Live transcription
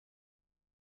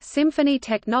Symphony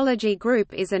Technology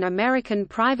Group is an American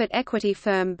private equity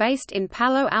firm based in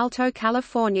Palo Alto,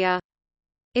 California.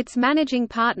 Its managing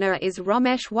partner is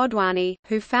Ramesh Wadhwani,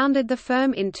 who founded the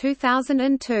firm in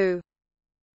 2002.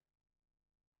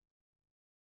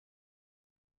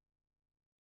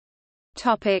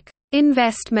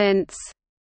 Investments.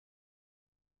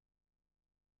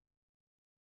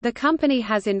 The company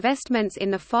has investments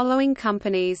in the following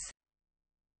companies.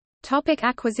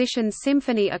 Acquisitions.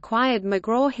 Symphony acquired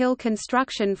McGraw-Hill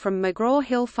Construction from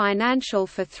McGraw-Hill Financial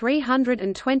for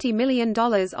 $320 million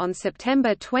on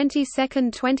September 22,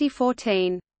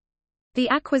 2014. The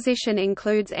acquisition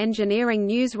includes Engineering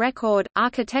News Record,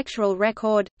 Architectural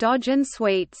Record, Dodge and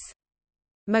Suites.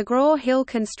 McGraw-Hill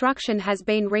Construction has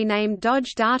been renamed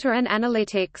Dodge Data and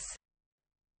Analytics.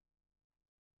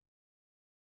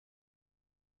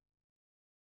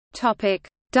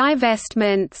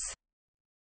 Divestments.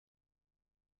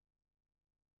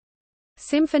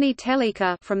 Symphony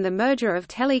Teleca, from the merger of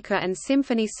Teleca and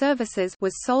Symphony Services,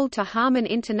 was sold to Harman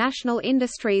International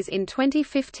Industries in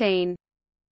 2015.